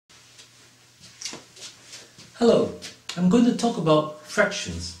Hello, I'm going to talk about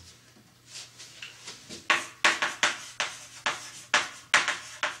fractions.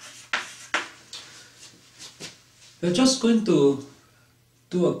 We're just going to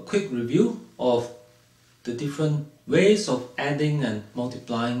do a quick review of the different ways of adding and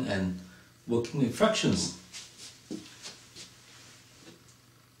multiplying and working with fractions.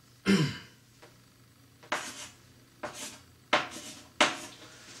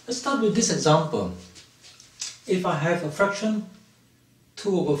 Let's start with this example. If I have a fraction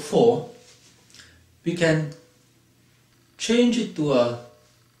 2 over 4, we can change it to a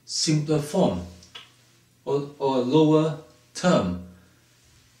simpler form or a lower term.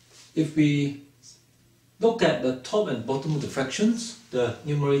 If we look at the top and bottom of the fractions, the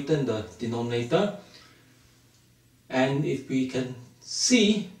numerator and the denominator, and if we can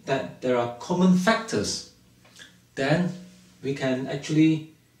see that there are common factors, then we can actually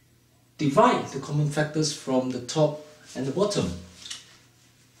divide the common factors from the top and the bottom.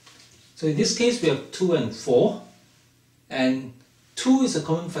 So in this case we have 2 and 4, and 2 is a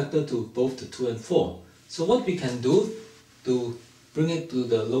common factor to both the 2 and 4. So what we can do to bring it to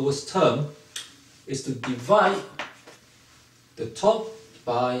the lowest term is to divide the top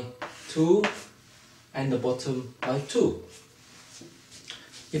by 2 and the bottom by 2.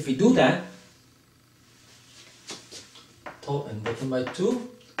 If we do that, top and bottom by 2,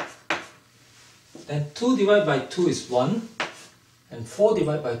 then 2 divided by 2 is 1, and 4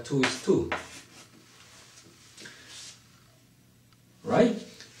 divided by 2 is 2. Right?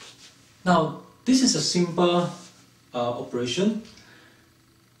 Now, this is a simple operation.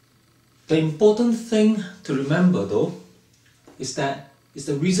 The important thing to remember though is that it's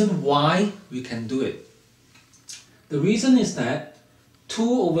the reason why we can do it. The reason is that 2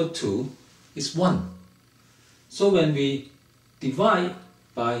 over 2 is 1. So when we divide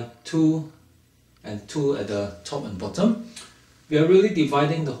by 2 and 2 at the top and bottom, we are really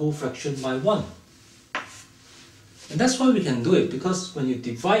dividing the whole fraction by 1. And that's why we can do it, because when you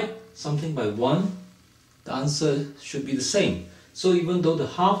divide something by 1, the answer should be the same. So even though the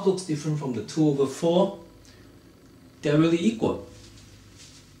half looks different from the 2 over 4, they're really equal.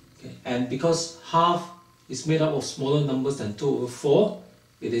 Okay. And because half is made up of smaller numbers than 2 over 4,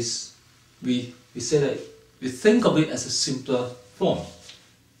 it is, we say that we think of it as a simpler form.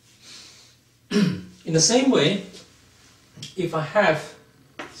 In the same way, if I have,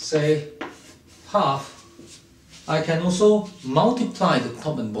 say, half, I can also multiply the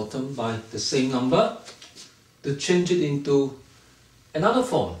top and bottom by the same number to change it into another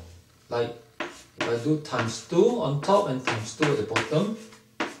form. Like if I do times 2 on top and times 2 at the bottom,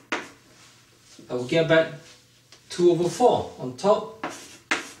 I will get back 2 over 4 on top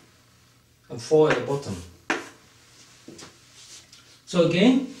and 4 at the bottom. So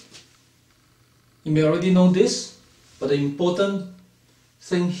again, you may already know this, but the important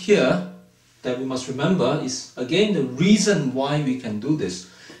thing here that we must remember is, again, the reason why we can do this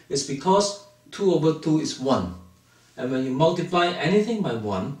is because 2 over 2 is 1. And when you multiply anything by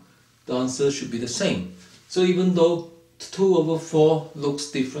 1, the answer should be the same. So even though 2 over 4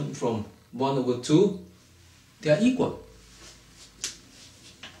 looks different from 1 over 2, they are equal.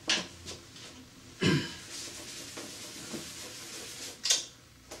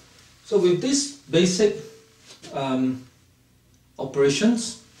 So with these basic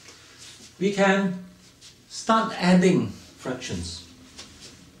operations, we can start adding fractions.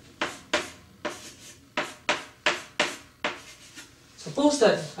 Suppose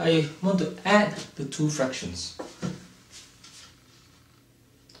that I want to add the two fractions.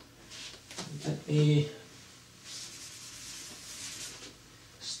 Let me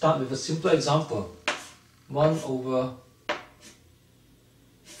start with a simpler example. 1 over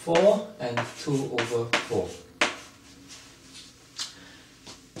 4 and 2 over 4.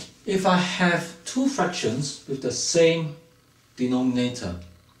 If I have two fractions with the same denominator,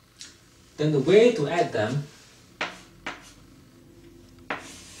 then the way to add them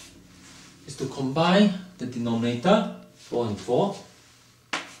is to combine the denominator, 4 and 4,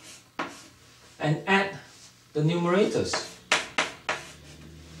 and add the numerators.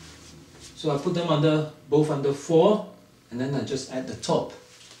 So I put them both under 4, and then I just add the top.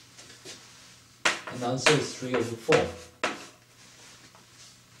 And the answer is 3 over 4.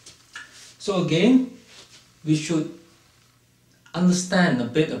 So again, we should understand a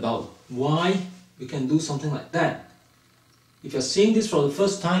bit about why we can do something like that. If you're seeing this for the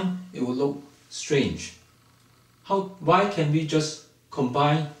first time, it will look strange. Why can we just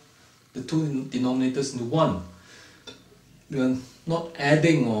combine the two denominators into one? We are not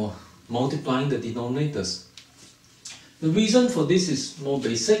adding or multiplying the denominators. The reason for this is more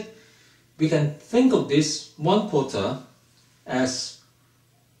basic. we can think of this 1/4 as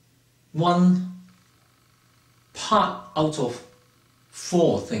one part out of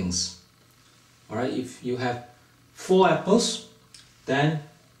 4 things. Alright, if you have 4 apples, then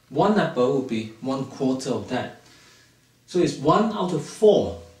 1 apple will be 1/4 of that. So it's 1 out of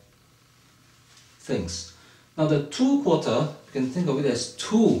 4 things. Now the 2/4, you can think of it as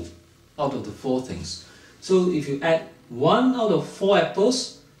 2 out of the 4 things. So if you add 1 out of 4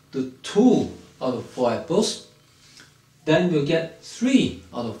 apples to 2 out of 4 apples, then we'll get 3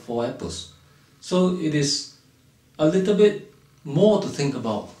 out of 4 apples. So it is a little bit more to think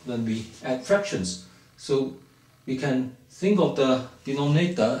about when we add fractions. So we can think of the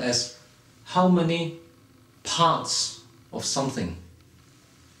denominator as how many parts of something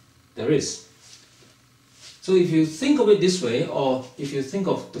there is. So if you think of it this way, or if you think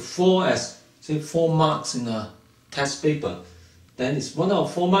of the 4 as, say, 4 marks in a test paper, then it's 1 out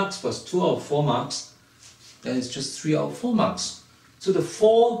of 4 marks plus 2 out of 4 marks, then it's just 3 out of 4 marks. So the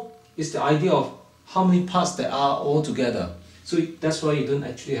 4 is the idea of how many parts there are all together. So that's why you don't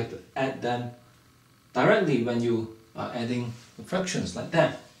actually have to add them directly when you are adding the fractions like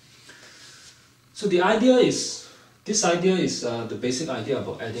that. So the idea is, this idea is the basic idea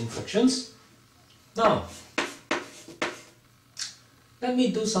about adding fractions. Now, let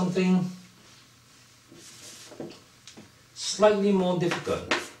me do something slightly more difficult.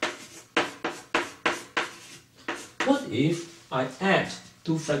 What if I add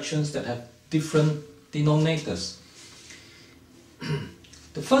 2 fractions that have different denominators?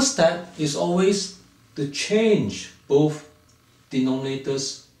 The first step is always to change both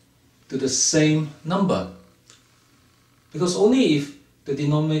denominators to the same number. Because only if the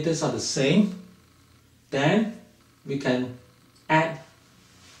denominators are the same, then we can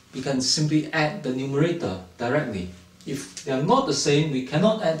simply add the numerator directly. If they are not the same, we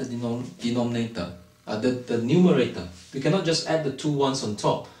cannot add the denominator, the numerator. We cannot just add the 2 ones on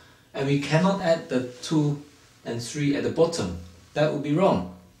top, and we cannot add the 2 and 3 at the bottom. That would be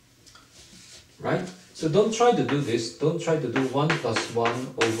wrong, right? So don't try to do this. Don't try to do 1 plus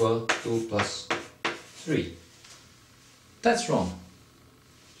 1 over 2 plus 3. That's wrong.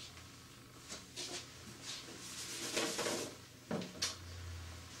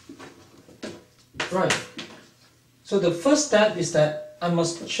 Right. So the first step is that I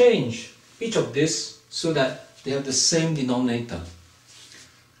must change each of these so that they have the same denominator.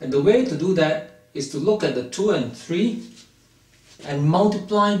 And the way to do that is to look at the 2 and 3 and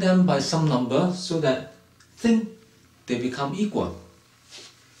multiply them by some number so that they become equal.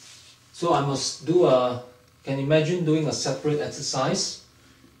 So I must do can imagine doing a separate exercise,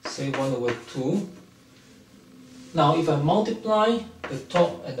 say 1 over 2. Now if I multiply the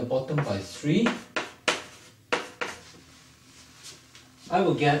top and the bottom by 3, I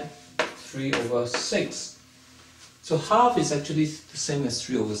will get 3 over 6. So half is actually the same as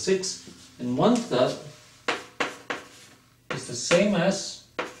 3 over 6, and 1/3 is the same as,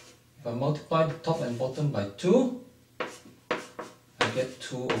 if I multiply the top and bottom by 2, I get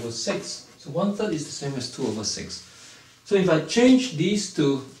 2 over 6. So 1/3 is the same as 2 over 6. So if I change these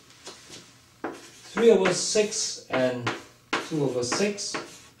to 3 over 6 and 2 over 6,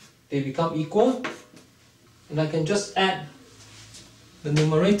 they become equal, and I can just add the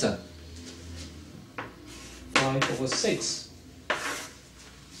numerator, 5 over 6.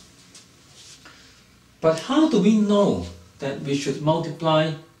 But how do we know that we should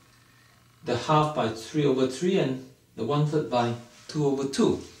multiply the half by 3 over 3 and the 1/3 by 2 over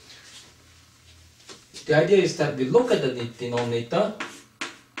 2? The idea is that we look at the denominator,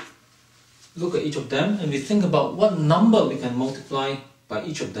 look at each of them, and we think about what number we can multiply by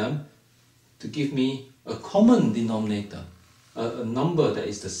each of them to give me a common denominator, a number that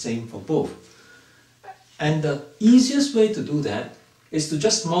is the same for both. And the easiest way to do that is to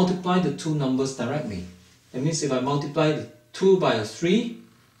just multiply the 2 numbers directly. That means if I multiply the 2 by a 3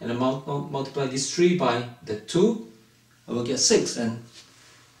 and I multiply this 3 by the 2, I will get 6.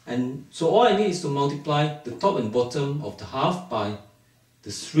 And so all I need is to multiply the top and bottom of the half by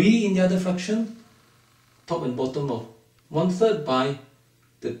the 3 in the other fraction, top and bottom of 1/3 by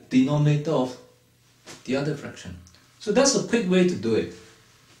the denominator of the other fraction. So that's a quick way to do it.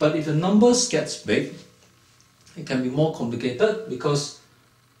 But if the numbers gets big, it can be more complicated because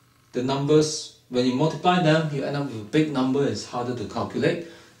the numbers, when you multiply them, you end up with a big number. It's harder to calculate.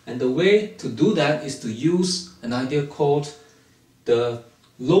 And the way to do that is to use an idea called the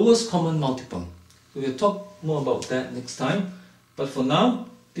lowest common multiple. So we'll talk more about that next time. But for now,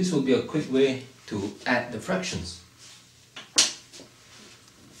 this will be a quick way to add the fractions.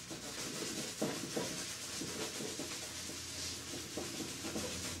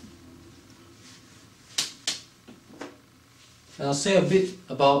 And I'll say a bit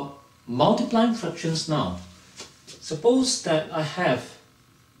about multiplying fractions now. Suppose that I have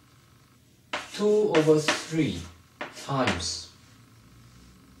 2 over 3 times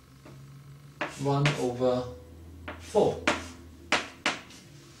 1 over 4.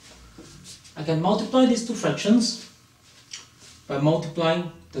 I can multiply these two fractions by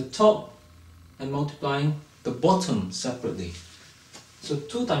multiplying the top and multiplying the bottom separately. So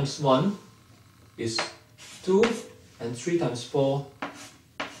 2 times 1 is 2 and 3 times 4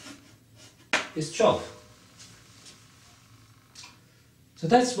 is 12. So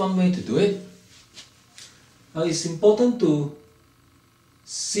that's one way to do it. Now it's important to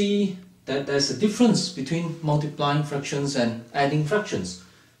see that there's a difference between multiplying fractions and adding fractions,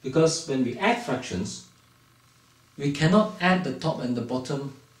 because when we add fractions, we cannot add the top and the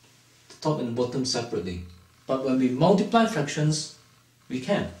bottom separately. But when we multiply fractions, we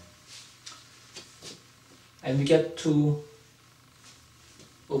can. And we get 2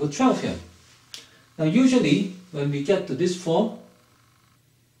 over 12 here. Now usually, when we get to this form,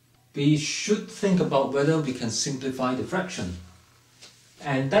 we should think about whether we can simplify the fraction.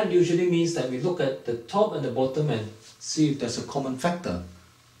 And that usually means that we look at the top and the bottom and see if there's a common factor.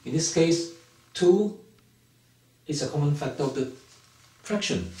 In this case, 2 is a common factor of the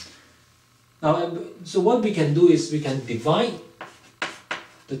fraction. Now, so what we can do is we can divide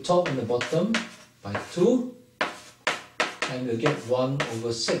the top and the bottom by 2, and we'll get 1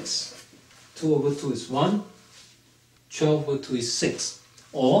 over 6. 2 over 2 is 1, 12 over 2 is 6.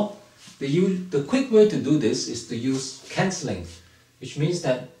 Or, the quick way to do this is to use cancelling, which means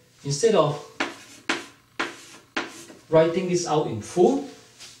that instead of writing this out in full,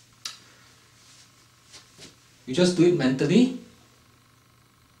 you just do it mentally.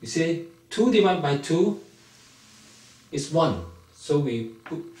 You say 2 divided by 2 is 1. So we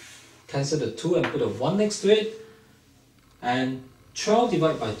cancel the 2 and put a 1 next to it. And 12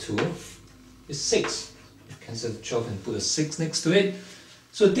 divided by 2 is 6. Cancel the 12 and put a 6 next to it.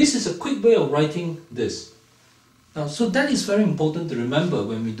 So this is a quick way of writing this. Now, so that is very important to remember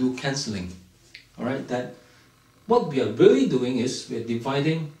when we do cancelling. Alright, that what we are really doing is we are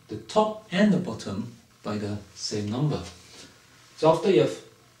dividing the top and the bottom by the same number. So after you have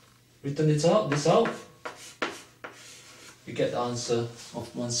written this out, you get the answer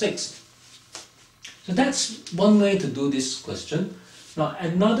of 1/6. So that's one way to do this question. Now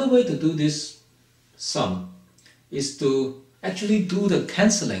another way to do this sum is to actually do the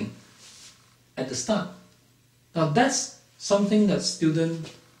cancelling at the start. Now that's something that students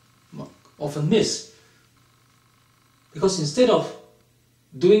often miss, because instead of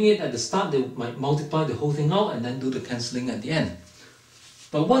doing it at the start, they might multiply the whole thing out and then do the cancelling at the end.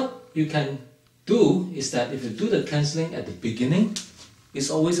 But what you can do is that if you do the cancelling at the beginning, it's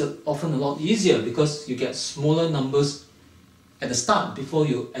always often a lot easier because you get smaller numbers at the start before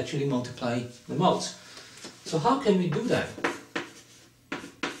you actually multiply them out. So how can we do that?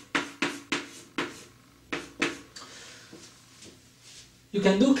 You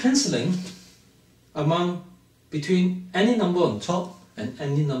can do cancelling between any number on top and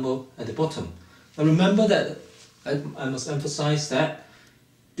any number at the bottom. Now remember that I must emphasize that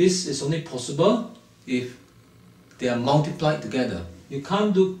this is only possible if they are multiplied together. You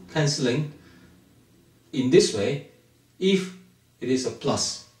can't do cancelling in this way if it is a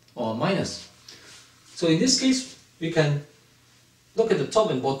plus or a minus. So in this case, we can look at the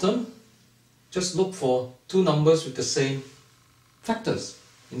top and bottom, just look for two numbers with the same factors.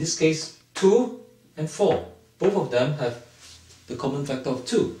 In this case, 2 and 4. Both of them have the common factor of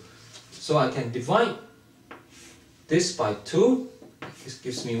 2. So I can divide this by 2. This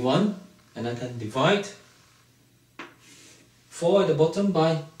gives me 1. And I can divide 4 at the bottom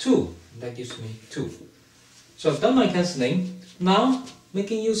by 2. And that gives me 2. So I've done my cancelling. Now,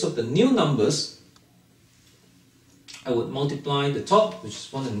 making use of the new numbers, I would multiply the top, which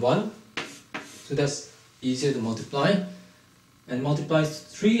is 1 and 1. So that's easier to multiply. And multiply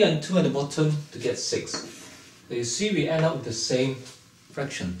 3 and 2 at the bottom to get 6. So you see we end up with the same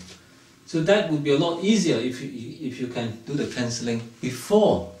fraction. So that would be a lot easier if you can do the cancelling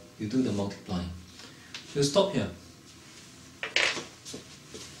before you do the multiplying. We'll stop here.